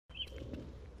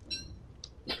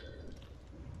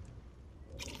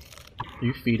Are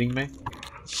you feeding me?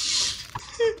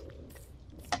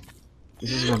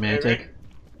 This is romantic.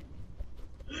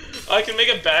 I can make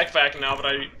a backpack now, but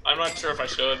I'm not sure if I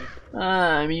should.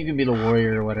 I mean, you can be the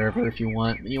warrior or whatever if you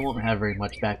want. You won't have very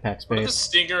much backpack What is the space.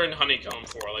 stinger and honeycomb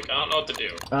for? Like, I don't know what to do.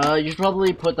 You should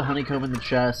probably put the honeycomb in the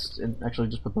chest, and actually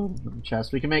just put both of them in the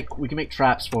chest. We can make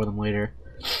traps for them later.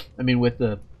 I mean, with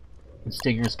the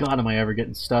stingers. God, am I ever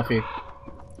getting stuffy?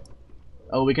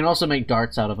 Oh, we can also make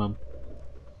darts out of them.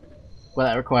 Well,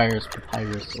 that requires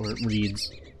papyrus or reeds,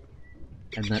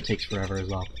 and that takes forever as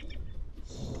well.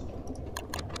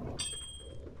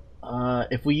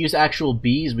 If we use actual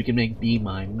bees, we can make bee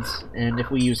mines, and if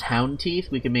we use hound teeth,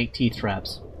 we can make teeth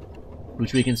traps,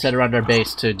 which we can set around our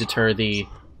base to deter the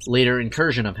later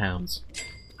incursion of hounds.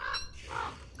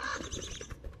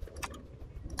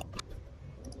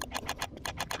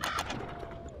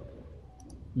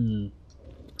 Are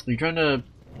you trying to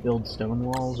build stone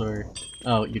walls, or...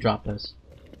 Oh, you dropped this.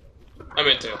 I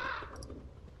meant to.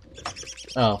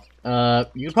 Oh,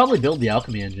 you could probably build the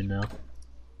alchemy engine now.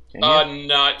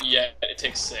 Not yet. It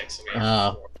takes 6.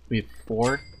 We have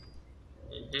 4?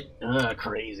 Mm-hmm.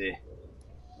 Crazy.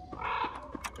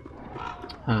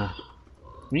 Huh.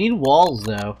 We need walls,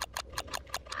 though.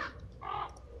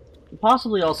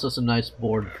 Possibly also some nice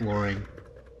board flooring.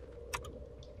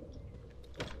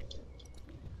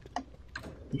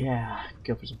 Yeah,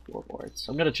 go for some floorboards.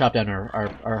 I'm gonna chop down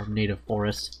our native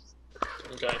forest.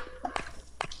 Okay.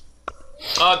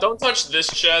 Don't touch this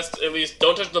chest. At least,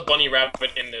 don't touch the bunny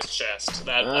rabbit in this chest.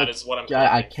 That is what I'm. Yeah,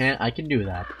 I can't. I can do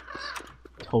that.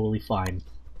 Totally fine.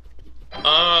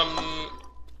 I'm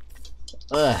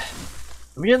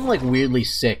getting like weirdly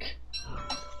sick.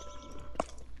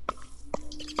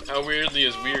 How weirdly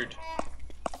is weird?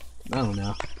 I don't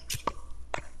know.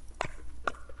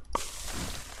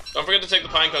 Don't forget to take the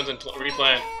pine cones and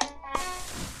replant.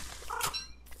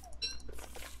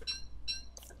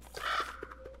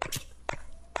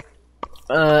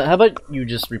 How about you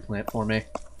just replant for me?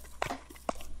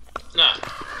 Nah.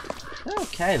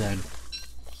 Okay, then.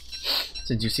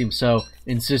 Since you seem so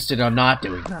insistent on not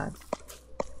doing that.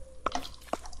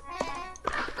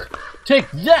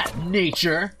 Take that,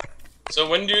 nature! So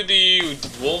when do the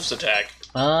wolves attack?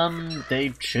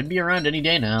 They should be around any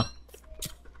day now.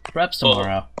 Perhaps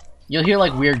tomorrow. You'll hear,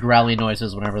 like, weird growly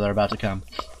noises whenever they're about to come.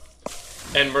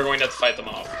 And we're going to have to fight them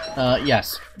off.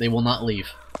 Yes. They will not leave.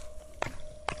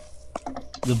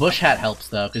 The bush hat helps,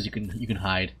 though, because you can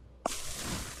hide.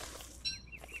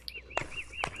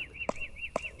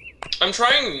 I'm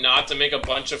trying not to make a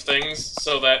bunch of things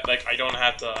so that, like, I don't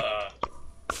have to,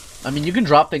 I mean, you can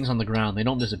drop things on the ground. They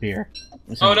don't disappear.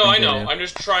 Oh, no, I know. I'm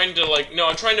just trying to, like... No,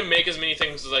 I'm trying to make as many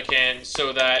things as I can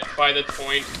so that by the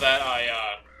point that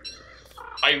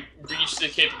I reach the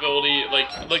capability,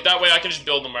 like that way I can just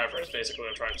build them wherever, is basically what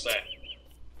I'm trying to say.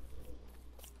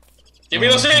 Give me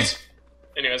those things!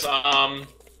 Anyways, but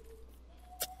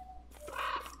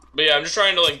yeah, I'm just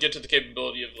trying to, like, get to the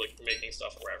capability of, like, making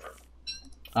stuff wherever.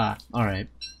 Alright.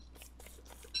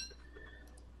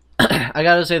 I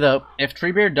gotta say, though, if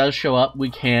Treebeard does show up, we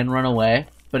can run away,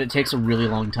 but it takes a really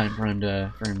long time for him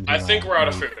to I think we're out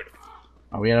of food.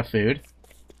 Are we out of food?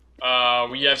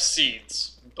 We have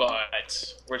seeds,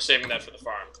 but we're saving that for the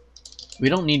farm. We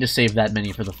don't need to save that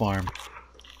many for the farm.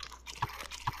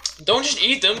 Don't just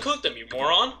eat them, cook them, you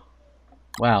moron!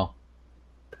 Wow.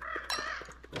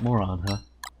 Moron, huh?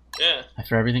 Yeah.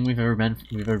 After everything we've ever been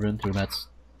through, that's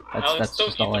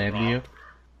just all I am to you?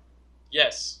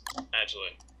 Yes,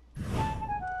 actually.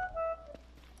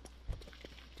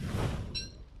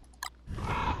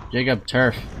 Jacob,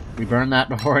 turf. We burned that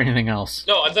before anything else.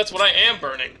 No, that's what I am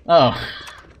burning. Oh.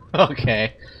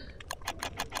 Okay.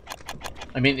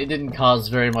 I mean, it didn't cause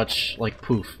very much, like,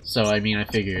 poof, so, I mean, I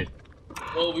figured.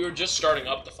 Well, we were just starting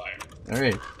up the fire.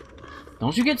 Alright.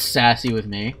 Don't you get sassy with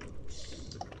me.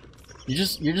 You're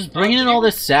just bringing in all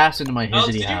this sass into my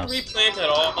hizzity house. Did you replant at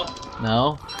all?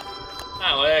 No.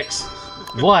 Alex.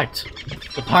 What?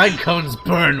 The pine cones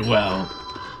burn well.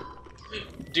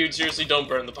 Dude, seriously, don't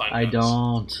burn the pine cones. I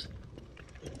don't.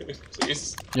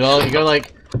 Please. You go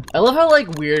like... I love how, like,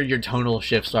 weird your tonal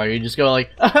shifts are. You just go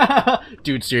like...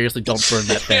 Dude, seriously, don't burn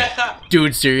that thing. Yeah.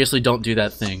 Dude, seriously, don't do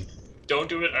that thing. Don't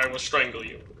do it, I will strangle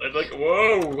you. I'm like,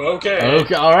 whoa, okay.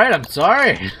 Okay, alright, I'm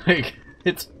sorry. Like,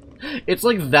 it's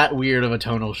like that weird of a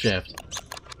tonal shift.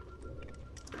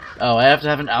 Oh, I have to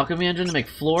have an alchemy engine to make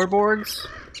floorboards?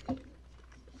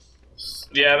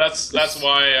 Yeah, that's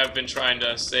why I've been trying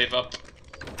to save up.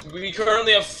 We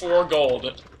currently have 4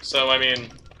 gold, so I mean...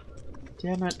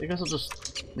 Damn it, I guess I'll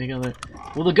just make another...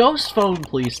 Will the ghost phone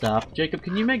please stop? Jacob,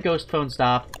 can you make ghost phone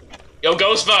stop? Yo,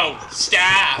 ghost phone,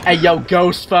 stop! Hey, yo,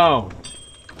 ghost phone!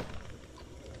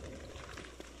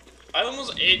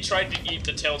 it tried to eat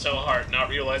the telltale heart, not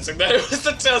realizing that it was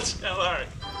the telltale heart.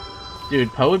 Dude,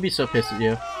 Poe would be so pissed at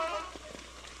you.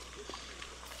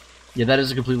 Yeah, that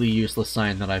is a completely useless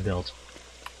sign that I built.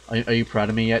 Are you proud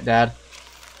of me yet, Dad?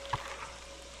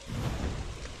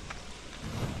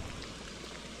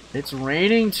 It's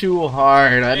raining too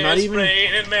hard. I'm not even.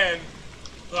 It's raining men.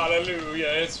 Hallelujah!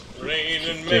 It's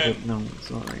raining men. Jacob, no, it's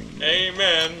not raining.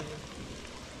 Amen.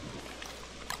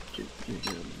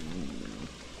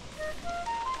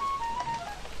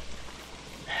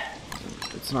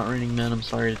 It's not raining men. I'm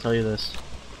sorry to tell you this.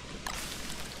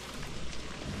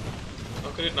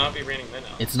 How could it not be raining men now?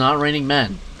 It's not raining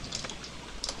men.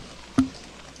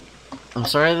 I'm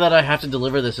sorry that I have to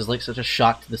deliver this as like such a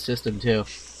shock to the system too.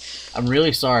 I'm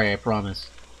really sorry, I promise.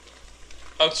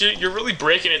 Oh, you're really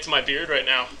breaking it to my beard right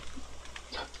now.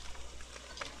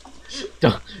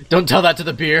 Don't tell that to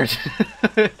the beard.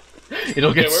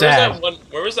 It'll get sad.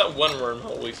 Where was that one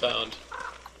wormhole we found?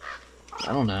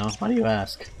 I don't know. Why do you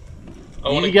ask? I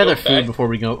We need to gather food before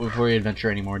we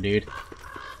adventure anymore, dude.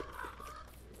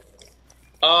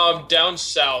 Down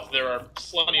south there are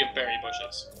plenty of berry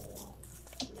bushes.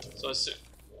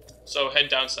 So head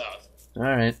down south. All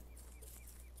right.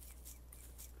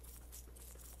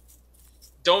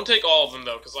 Don't take all of them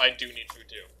though, because I do need food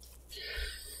too.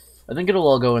 I think it'll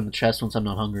all go in the chest once I'm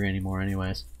not hungry anymore,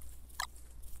 anyways.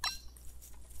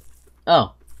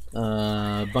 Oh,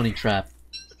 bunny trap.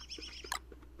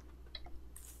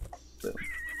 Boom.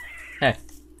 Hey,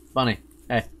 bunny.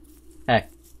 Hey, hey,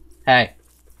 hey.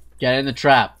 Get in the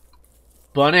trap.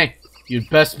 Bunny, you'd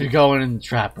best be going in the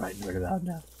trap right about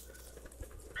now.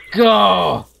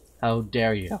 Go! How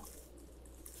dare you?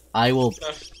 I will...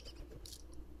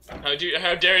 How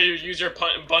dare you use your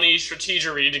bunny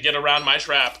strategery to get around my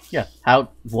trap? Yeah,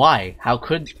 why? How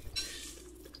could... Dude,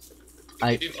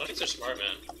 bunnies are smart,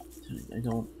 man. I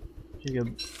don't...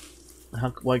 Jacob...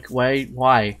 How, like, why?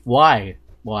 Why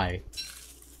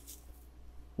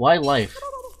life?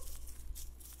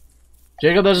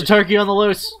 Jacob, there's a turkey on the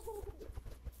loose!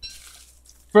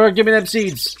 Bird, give me them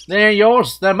seeds! They ain't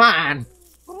yours, they're mine!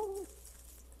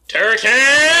 Turkey!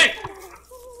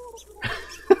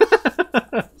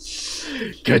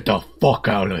 Get the fuck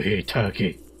out of here,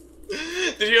 turkey!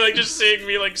 Did you like just seeing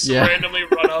me like randomly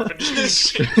run up and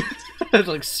just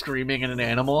like screaming at an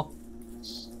animal?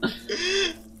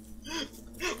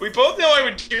 We both know I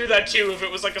would do that too if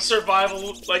it was like a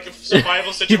survival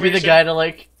situation. You'd be the guy to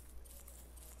like.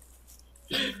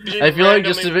 I feel like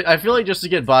just to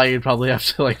get by, you'd probably have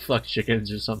to like fuck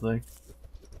chickens or something.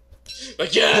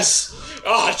 Like yes,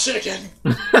 chicken.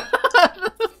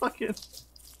 Fucking.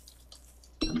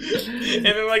 And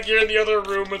then like you're in the other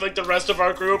room with like the rest of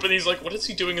our group, and he's like, "What is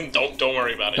he doing?" And don't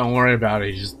worry about it. Don't worry about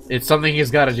it. It's something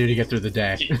he's got to do to get through the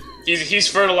day. He's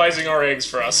fertilizing our eggs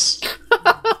for us.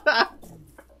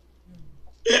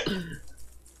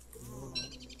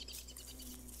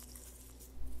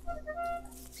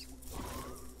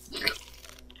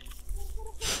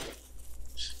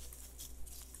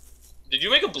 Did you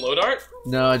make a blow dart?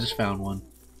 No, I just found one.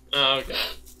 Oh, okay.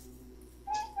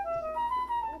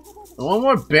 I want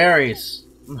more berries.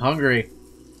 I'm hungry.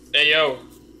 Hey, yo.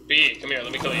 Bee, come here.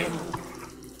 Let me kill you.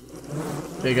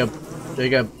 Jacob.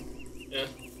 Yeah?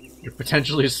 You're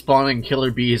potentially spawning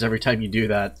killer bees every time you do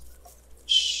that.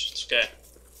 Shh, it's okay.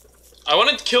 I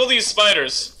want to kill these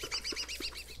spiders.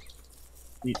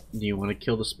 Do you want to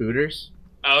kill the spooters?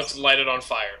 Alex, light it on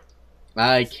fire.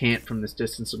 I can't from this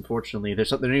distance, unfortunately.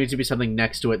 There needs to be something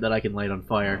next to it that I can light on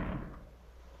fire.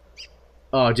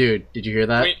 Oh, dude, did you hear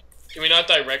that? Can we not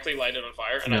directly light it on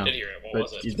fire? And no, I did hear it. What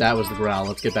was it? That was the growl.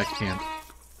 Let's get back to camp.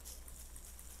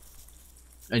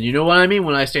 And you know what I mean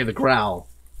when I say the growl.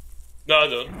 No, I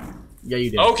don't. Yeah,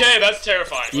 you did. Okay, that's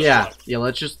terrifying. Yeah,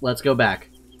 let's go back.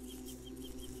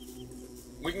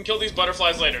 We can kill these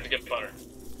butterflies later to get butter.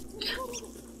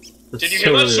 That's Did you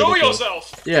hear that? Show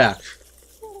yourself! Yeah.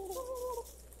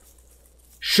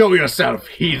 Show yourself,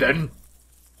 heathen!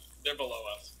 They're below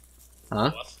us.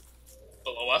 Huh?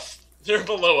 Below us? They're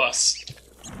below us.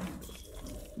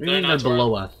 What do you mean they're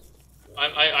below us?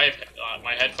 I have,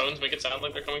 my headphones make it sound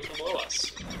like they're coming from below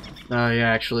us. Oh, yeah,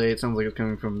 actually, it sounds like it's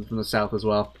coming from the south as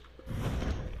well.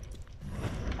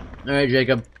 Alright,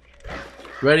 Jacob.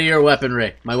 Ready your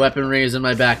weaponry. My weaponry is in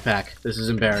my backpack. This is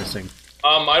embarrassing.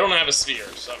 I don't have a sphere,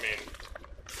 so I mean...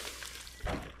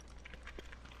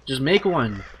 Just make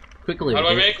one. Quickly. How do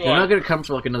I make one? They're not gonna come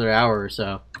for like another hour or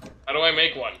so. How do I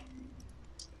make one?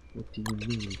 What do you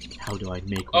mean? How do I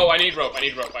make one? Oh, I need rope. I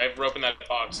have rope in that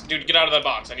box. Dude, get out of that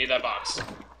box. I need that box.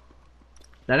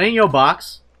 That ain't your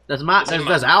box. That's my.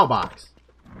 That's our box.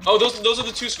 Oh, those are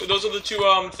the two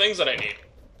things that I need.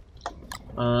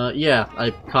 Yeah,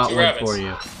 I caught 2 one rabbits. for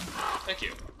you. Thank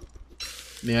you.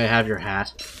 May I have your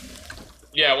hat?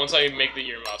 Yeah, once I make the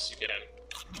earmuffs, you get in.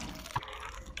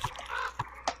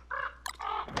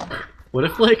 What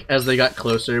if, like, as they got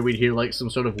closer, we'd hear, like, some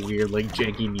sort of weird, like,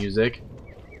 janky music?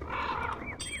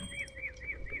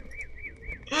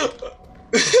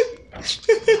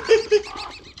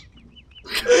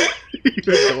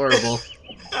 You're adorable.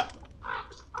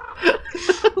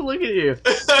 Look at you.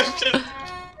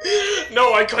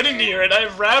 No, I couldn't hear it. I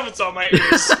have rabbits on my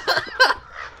ears.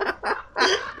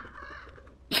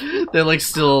 They're, like,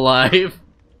 still alive.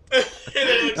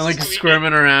 And And, like,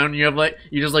 squirming around. You have, like,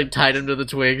 you just, like, tied them to the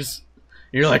twigs.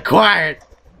 You're like, quiet!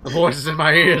 The voices in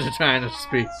my ears are trying to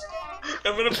speak.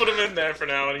 I'm gonna put them in there for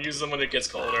now and use them when it gets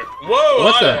colder. Whoa!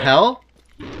 What the hell?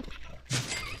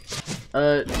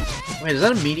 Wait, is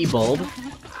that a meaty bulb?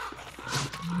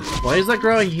 Why is that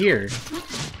growing here?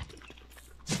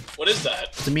 What is that?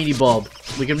 It's a meaty bulb.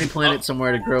 We can replant it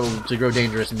somewhere to grow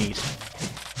dangerous meat.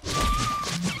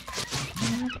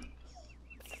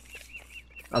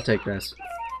 I'll take this.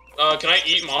 Can I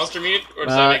eat monster meat? Or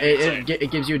does that make me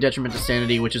it gives you a detriment to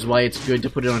sanity, which is why it's good to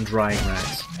put it on drying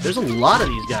racks. There's a lot of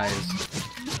these guys.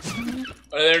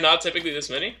 Are there not typically this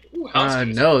many? Ooh, house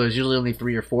No, there's usually only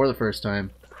 3 or 4 the first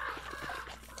time.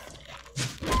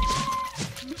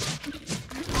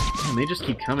 And they just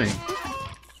keep coming.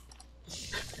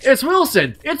 It's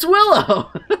Wilson! It's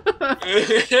Willow!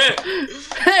 Hey,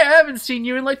 I haven't seen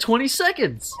you in like 20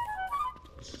 seconds!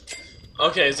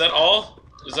 Okay, is that all?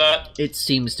 Is that... It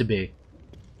seems to be.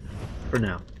 For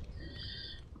now.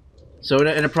 So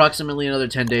in approximately another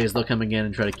 10 days, they'll come again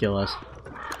and try to kill us.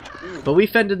 But we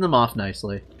fended them off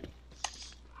nicely.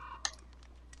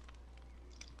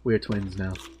 We're twins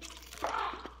now.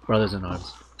 Brothers in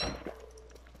arms.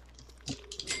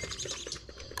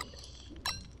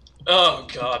 Oh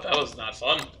god, that was not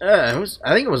fun. I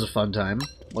think it was a fun time.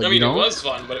 Well, I mean, it was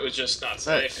fun, but it was just not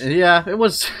safe. Yeah, it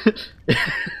was.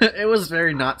 It was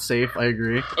very not safe. I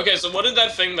agree. Okay, so what did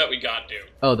that thing that we got do?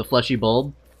 Oh, the fleshy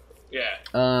bulb. Yeah.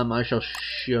 I shall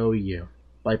show you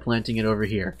by planting it over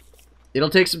here. It'll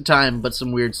take some time, but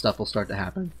some weird stuff will start to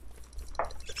happen.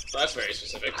 That's very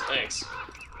specific. Thanks.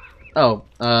 Oh,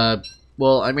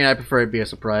 well, I mean, I prefer it be a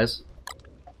surprise.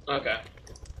 Okay.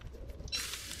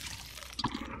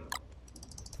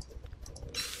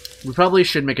 We probably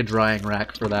should make a drying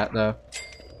rack for that, though.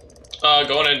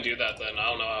 Go ahead and do that then. I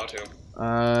don't know how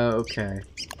to. Okay.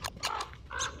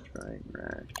 Drying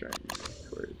rack.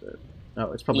 Where is it?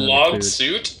 Oh, it's probably log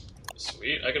suit?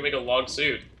 Sweet, I can make a log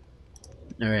suit.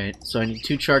 Alright, so I need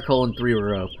 2 charcoal and 3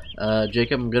 rope.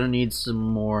 Jacob, I'm gonna need some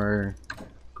more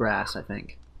grass, I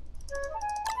think.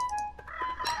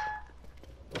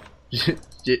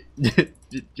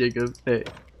 Jacob, hey.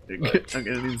 I'm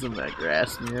gonna need some of that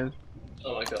grass, man.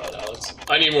 Oh my god, Alex.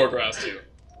 I need more grass too.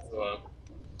 So,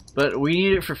 But we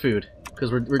need it for food,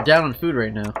 because we're down on food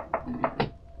right now.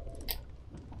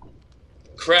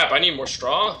 crap, I need more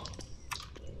straw?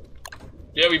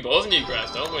 Yeah, we both need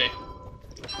grass, don't we?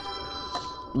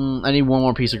 I need 1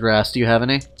 more piece of grass. Do you have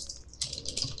any?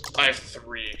 I have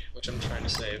 3, which I'm trying to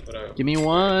save, but Give me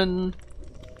 1.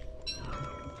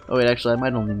 Oh wait, actually, I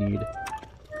might only need...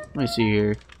 Let me see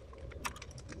here.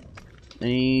 I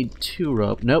need 2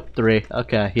 rope. Nope, 3.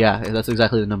 Okay, yeah, that's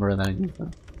exactly the number that I need.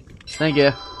 Thank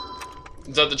you.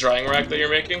 Is that the drying rack that you're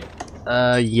making?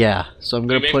 Yeah. So I'm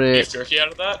gonna put beef it... jerky out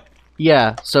of that?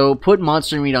 Yeah, so put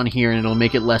monster meat on here and it'll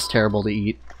make it less terrible to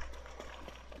eat.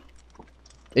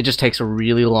 It just takes a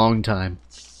really long time.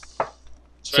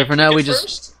 So for now we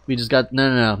just got...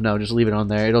 No, just leave it on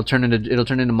there. It'll turn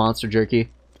into monster jerky.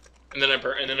 And then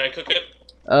I cook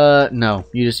it? No,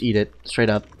 you just eat it, straight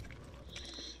up.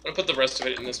 I'm gonna put the rest of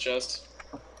it in this chest.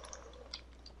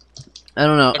 I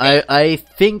don't know. Okay. I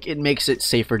think it makes it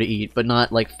safer to eat, but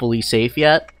not like fully safe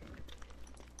yet.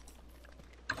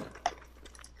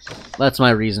 That's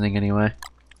my reasoning anyway.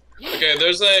 Okay,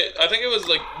 I think it was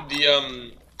like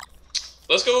the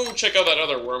let's go check out that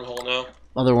other wormhole now.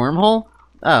 Other wormhole?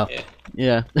 Oh.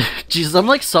 Yeah. Jesus, I'm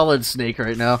like Solid Snake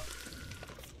right now.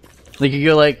 Like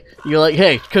you're like,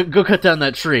 hey, go cut down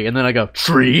that tree, and then I go,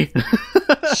 tree?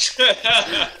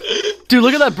 Dude,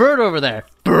 look at that bird over there.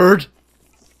 Bird.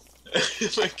 Oh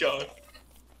my god.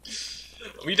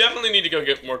 We definitely need to go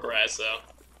get more grass, though.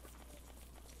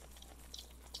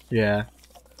 Yeah.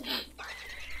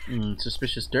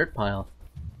 Suspicious dirt pile.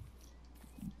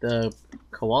 The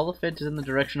koala fit is in the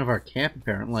direction of our camp,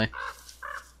 apparently.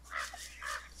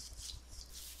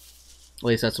 At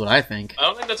least that's what I think. I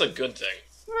don't think that's a good thing.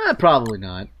 Probably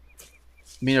not.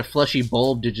 I mean, a fleshy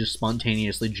bulb did just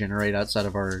spontaneously generate outside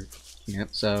of our camp,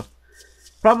 so...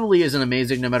 Probably isn't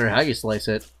amazing no matter how you slice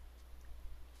it.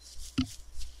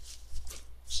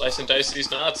 Slice and dice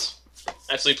these nuts.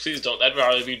 Actually, please don't. That'd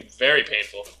probably be very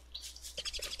painful.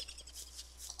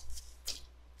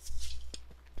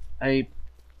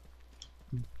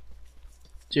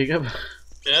 Jacob?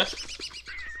 Yeah?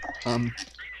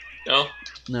 No?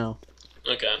 No.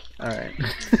 Okay. Alright.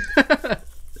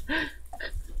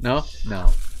 No?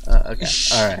 No. Okay.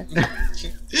 Alright.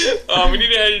 We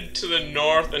need to head to the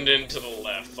north and then to the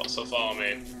left, so follow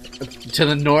me. To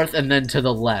the north and then to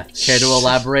the left. Care to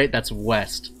elaborate? That's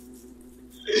west.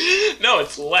 No,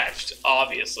 it's left,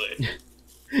 obviously.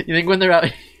 You think when they're out,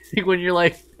 you think when you're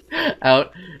like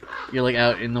out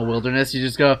in the wilderness, you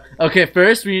just go, okay,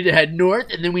 first we need to head north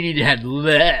and then we need to head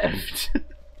left.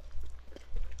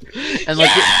 And like,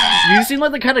 you seem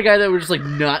like the kind of guy that would just like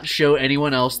not show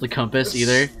anyone else the compass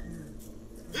either.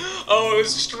 Oh, it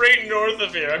was straight north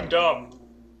of here. I'm dumb.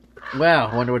 Wow,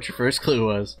 I wonder what your first clue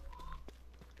was.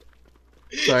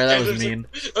 Sorry, that was mean.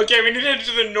 Okay, we need to head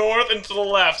to the north and to the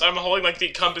left. I'm holding like the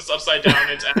compass upside down.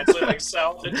 It's actually like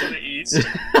south and to the east.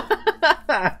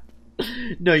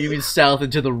 No, you mean south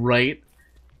and to the right.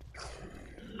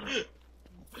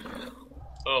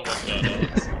 Oh my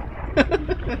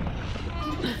god.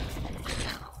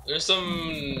 There's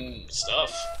some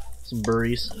stuff. Some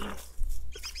burries.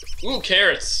 Ooh,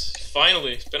 carrots.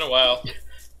 Finally. It's been a while.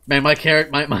 Man,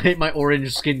 my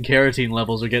orange skin carotene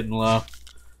levels are getting low.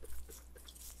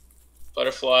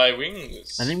 Butterfly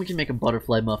wings. I think we can make a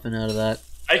butterfly muffin out of that.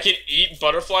 I can eat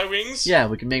butterfly wings? Yeah,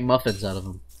 we can make muffins out of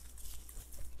them.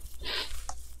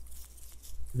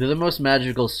 They're the most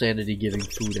magical sanity-giving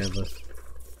food ever.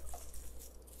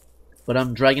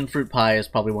 But dragon fruit pie is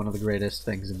probably one of the greatest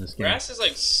things in this game. Grass is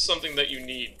like something that you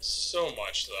need so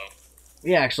much, though.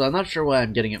 Yeah, actually, I'm not sure why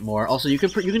I'm getting it more. Also, you can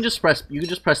just press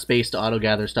space to auto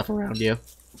gather stuff around you.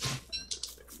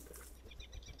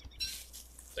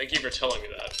 Thank you for telling me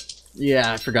that.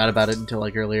 Yeah, I forgot about it until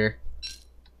like earlier.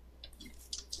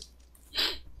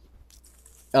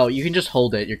 Oh, you can just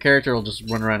hold it. Your character will just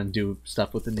run around and do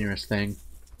stuff with the nearest thing.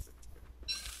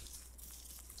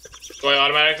 Do I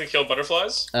automatically kill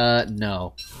butterflies?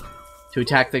 No. To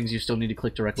attack things, you still need to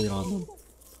click directly on them.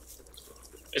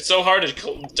 It's so hard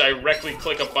to directly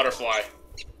click a butterfly.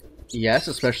 Yes,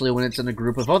 especially when it's in a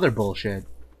group of other bullshit.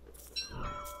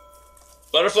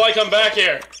 Butterfly, come back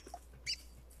here!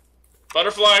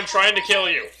 Butterfly, I'm trying to kill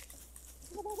you.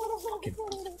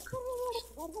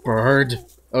 Bird.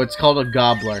 Oh, it's called a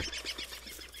gobbler.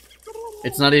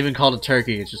 It's not even called a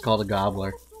turkey, it's just called a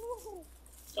gobbler.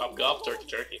 Gob gob, turkey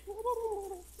turkey.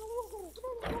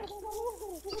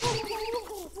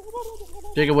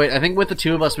 Jacob, wait, I think with the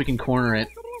two of us we can corner it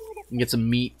and get some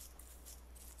meat.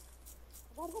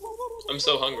 I'm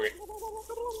so hungry.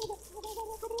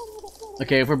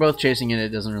 Okay, if we're both chasing it, it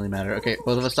doesn't really matter. Okay,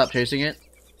 both of us stop chasing it.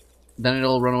 Then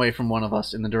it'll run away from one of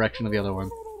us in the direction of the other one.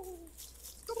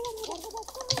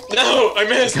 No, I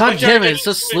missed. God damn it, it's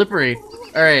so slippery.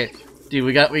 All right, dude,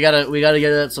 we gotta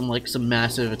get at some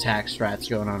massive attack strats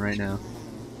going on right now.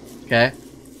 Okay.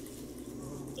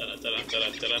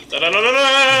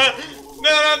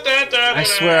 I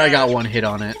swear I got one hit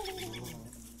on it.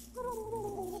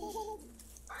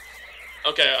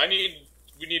 Okay,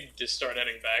 we need to start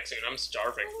heading back soon. I'm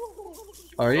starving.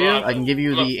 Are you? I can give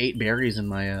you the 8 berries in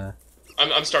my.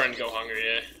 I'm starting to go hungry,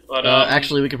 yeah. But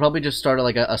actually, we could probably just start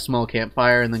like a small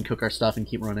campfire and then cook our stuff and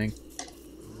keep running.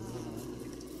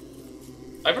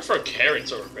 I prefer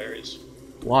carrots over berries.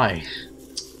 Why?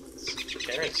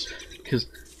 Carrots.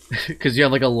 Because you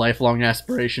have like a lifelong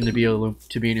aspiration to be an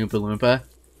Oompa Loompa.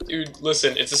 Dude,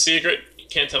 listen, it's a secret. You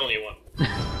can't tell anyone.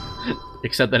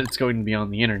 Except that it's going to be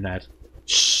on the internet.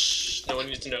 Shh. No one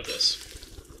needs to know this.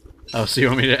 Oh, so you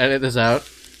want me to edit this out?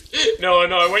 No,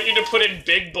 I want you to put in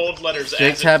big bold letters.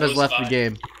 JakeTAB has left the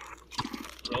game.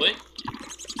 Really?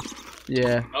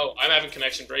 Yeah. Oh, I'm having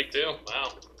connection break too.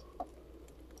 Wow.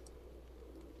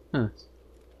 Huh.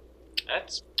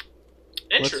 That's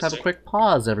interesting. Let's have a quick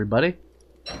pause, everybody.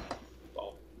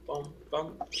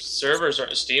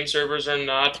 Steam servers are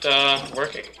not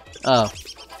working. Oh.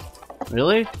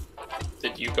 Really?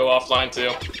 Did you go offline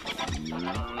too?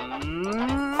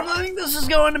 I think this is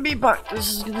going to be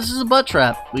this is a butt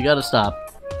trap. We gotta stop.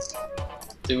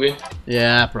 Do we?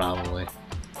 Yeah, probably.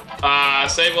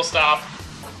 Say we'll stop.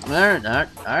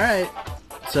 Alright.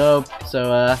 So,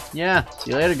 yeah.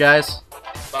 See you later, guys.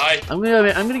 Bye. I'm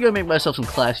gonna go make myself some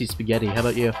classy spaghetti. How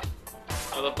about you?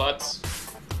 Other butts.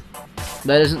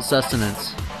 That isn't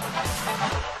sustenance.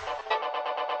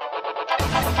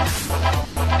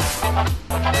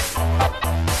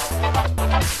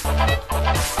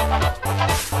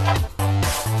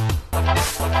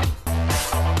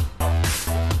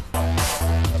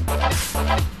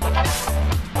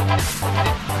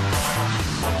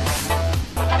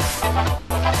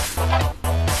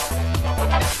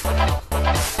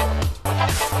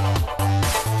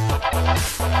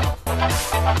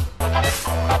 Bye.